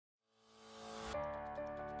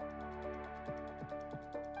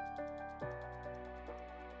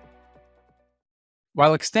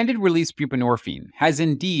While extended-release buprenorphine has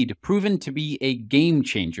indeed proven to be a game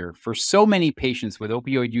changer for so many patients with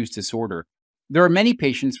opioid use disorder, there are many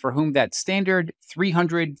patients for whom that standard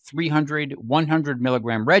 300, 300, 100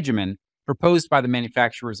 milligram regimen proposed by the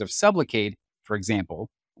manufacturers of Sublocade, for example,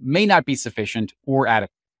 may not be sufficient or adequate.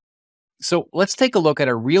 So let's take a look at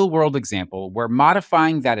a real-world example where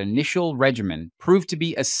modifying that initial regimen proved to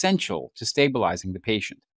be essential to stabilizing the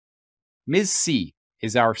patient. Ms. C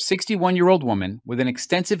is our 61-year-old woman with an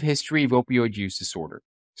extensive history of opioid use disorder,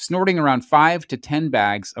 snorting around 5 to 10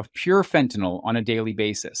 bags of pure fentanyl on a daily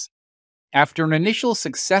basis. After an initial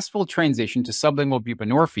successful transition to sublingual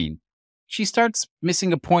buprenorphine, she starts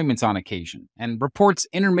missing appointments on occasion and reports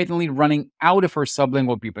intermittently running out of her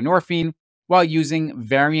sublingual buprenorphine while using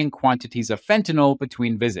varying quantities of fentanyl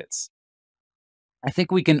between visits. I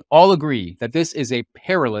think we can all agree that this is a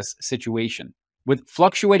perilous situation, with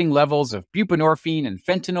fluctuating levels of buprenorphine and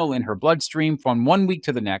fentanyl in her bloodstream from one week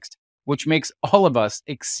to the next, which makes all of us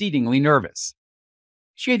exceedingly nervous.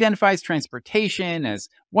 She identifies transportation as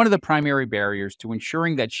one of the primary barriers to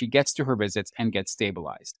ensuring that she gets to her visits and gets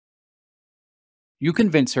stabilized. You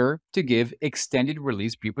convince her to give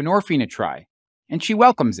extended-release buprenorphine a try, and she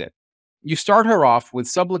welcomes it. You start her off with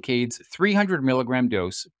Sublocade's 300 milligram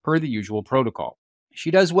dose per the usual protocol. She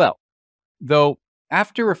does well, though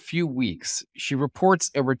after a few weeks, she reports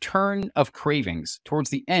a return of cravings towards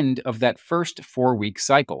the end of that first 4-week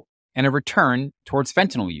cycle and a return towards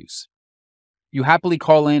fentanyl use. You happily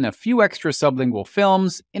call in a few extra sublingual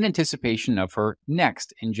films in anticipation of her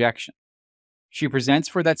next injection. She presents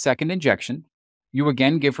for that second injection. You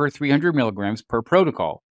again give her 300 milligrams per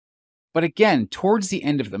protocol. But again, towards the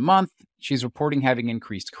end of the month, she's reporting having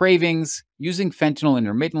increased cravings, using fentanyl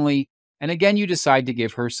intermittently, and again you decide to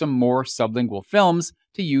give her some more sublingual films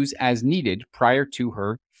to use as needed prior to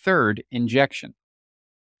her third injection.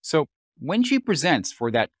 So when she presents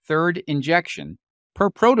for that third injection,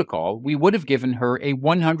 per protocol, we would have given her a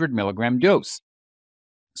 100 milligram dose.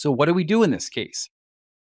 So what do we do in this case?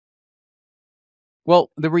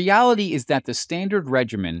 Well, the reality is that the standard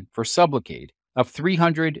regimen for Sublocade of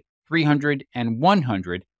 300, 300, and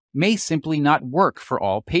 100 may simply not work for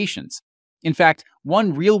all patients. In fact,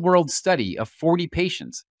 one real-world study of 40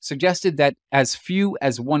 patients suggested that as few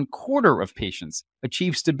as 1/4 of patients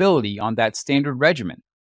achieved stability on that standard regimen.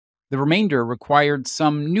 The remainder required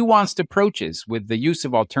some nuanced approaches with the use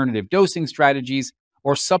of alternative dosing strategies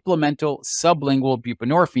or supplemental sublingual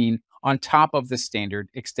buprenorphine on top of the standard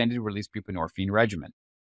extended-release buprenorphine regimen.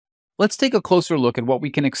 Let's take a closer look at what we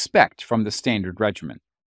can expect from the standard regimen.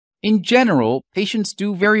 In general, patients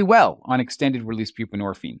do very well on extended-release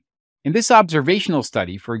buprenorphine. In this observational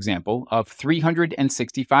study, for example, of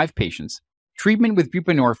 365 patients, treatment with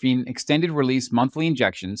buprenorphine extended-release monthly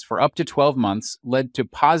injections for up to 12 months led to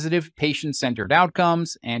positive patient-centered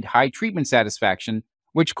outcomes and high treatment satisfaction,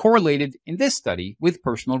 which correlated in this study with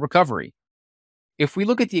personal recovery. If we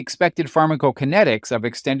look at the expected pharmacokinetics of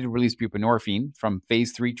extended-release buprenorphine from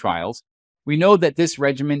phase 3 trials, we know that this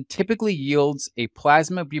regimen typically yields a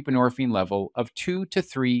plasma buprenorphine level of 2 to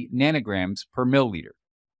 3 nanograms per milliliter.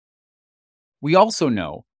 We also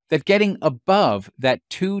know that getting above that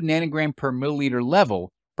 2 nanogram per milliliter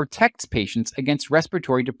level protects patients against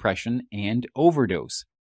respiratory depression and overdose.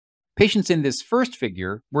 Patients in this first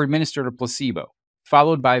figure were administered a placebo,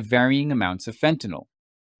 followed by varying amounts of fentanyl.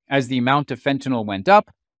 As the amount of fentanyl went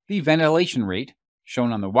up, the ventilation rate,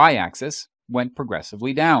 shown on the y-axis, went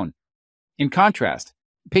progressively down. In contrast,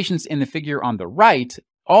 patients in the figure on the right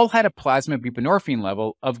all had a plasma buprenorphine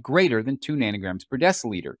level of greater than 2 nanograms per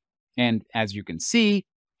deciliter, and as you can see,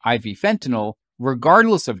 IV fentanyl,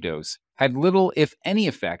 regardless of dose, had little, if any,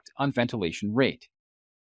 effect on ventilation rate.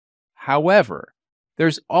 However,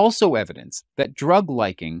 there's also evidence that drug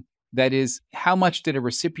liking, that is, how much did a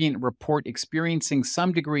recipient report experiencing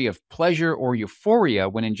some degree of pleasure or euphoria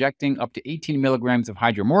when injecting up to 18 milligrams of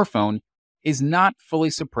hydromorphone, is not fully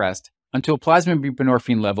suppressed until plasma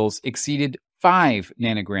buprenorphine levels exceeded 5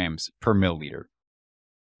 nanograms per milliliter.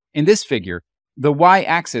 In this figure, the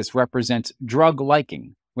y-axis represents drug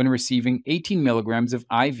liking when receiving 18 milligrams of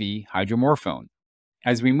IV hydromorphone.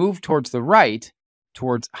 As we move towards the right,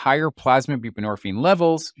 towards higher plasma buprenorphine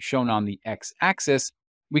levels, shown on the x-axis,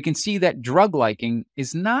 we can see that drug liking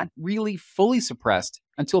is not really fully suppressed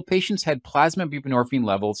until patients had plasma buprenorphine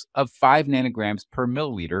levels of 5 nanograms per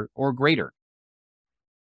milliliter or greater.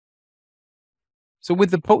 So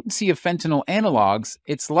with the potency of fentanyl analogs,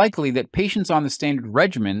 it's likely that patients on the standard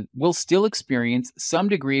regimen will still experience some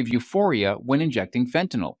degree of euphoria when injecting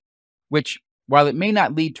fentanyl, which, while it may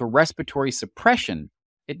not lead to respiratory suppression,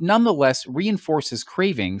 it nonetheless reinforces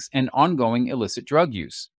cravings and ongoing illicit drug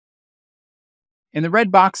use. In the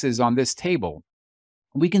red boxes on this table,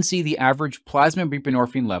 we can see the average plasma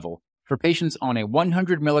buprenorphine level for patients on a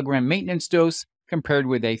 100 milligram maintenance dose compared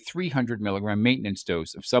with a 300 milligram maintenance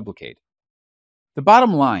dose of Sublocade. The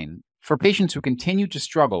bottom line for patients who continue to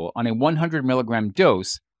struggle on a 100 milligram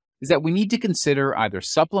dose is that we need to consider either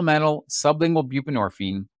supplemental sublingual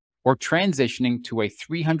buprenorphine or transitioning to a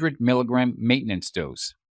 300 milligram maintenance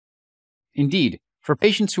dose. Indeed, for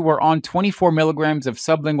patients who are on 24 milligrams of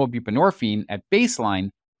sublingual buprenorphine at baseline,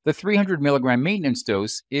 the 300 milligram maintenance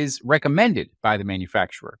dose is recommended by the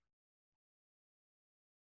manufacturer.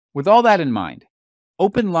 With all that in mind,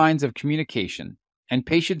 open lines of communication and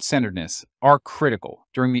patient-centeredness are critical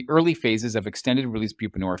during the early phases of extended-release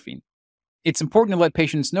buprenorphine. It's important to let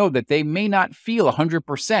patients know that they may not feel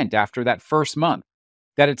 100% after that first month,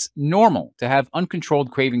 that it's normal to have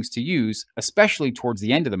uncontrolled cravings to use, especially towards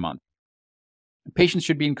the end of the month. Patients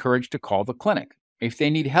should be encouraged to call the clinic if they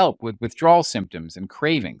need help with withdrawal symptoms and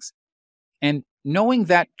cravings. And knowing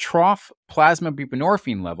that trough plasma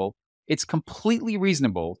buprenorphine level, it's completely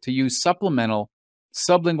reasonable to use supplemental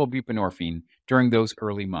sublingual buprenorphine during those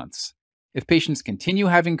early months. If patients continue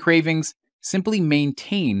having cravings, simply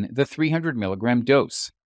maintain the 300 milligram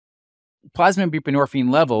dose. Plasma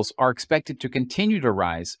buprenorphine levels are expected to continue to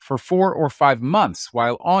rise for 4 or 5 months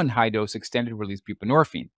while on high-dose extended-release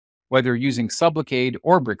buprenorphine, whether using Sublocade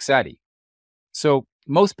or Brixadi. So,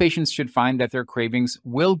 most patients should find that their cravings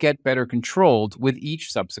will get better controlled with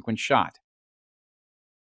each subsequent shot.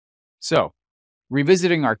 So,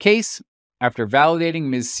 revisiting our case, after validating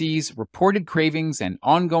Ms. C's reported cravings and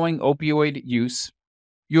ongoing opioid use,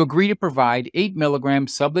 you agree to provide 8 milligram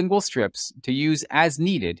sublingual strips to use as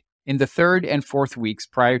needed in the 3rd and 4th weeks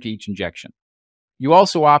prior to each injection. You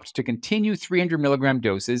also opt to continue 300 milligram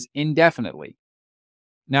doses indefinitely.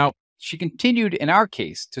 Now, she continued in our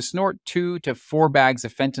case to snort 2 to 4 bags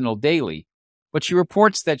of fentanyl daily, but she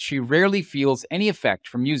reports that she rarely feels any effect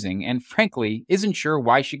from using and frankly isn't sure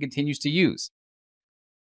why she continues to use.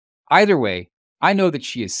 Either way, I know that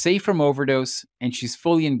she is safe from overdose and she's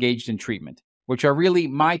fully engaged in treatment, which are really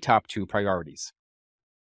my top 2 priorities.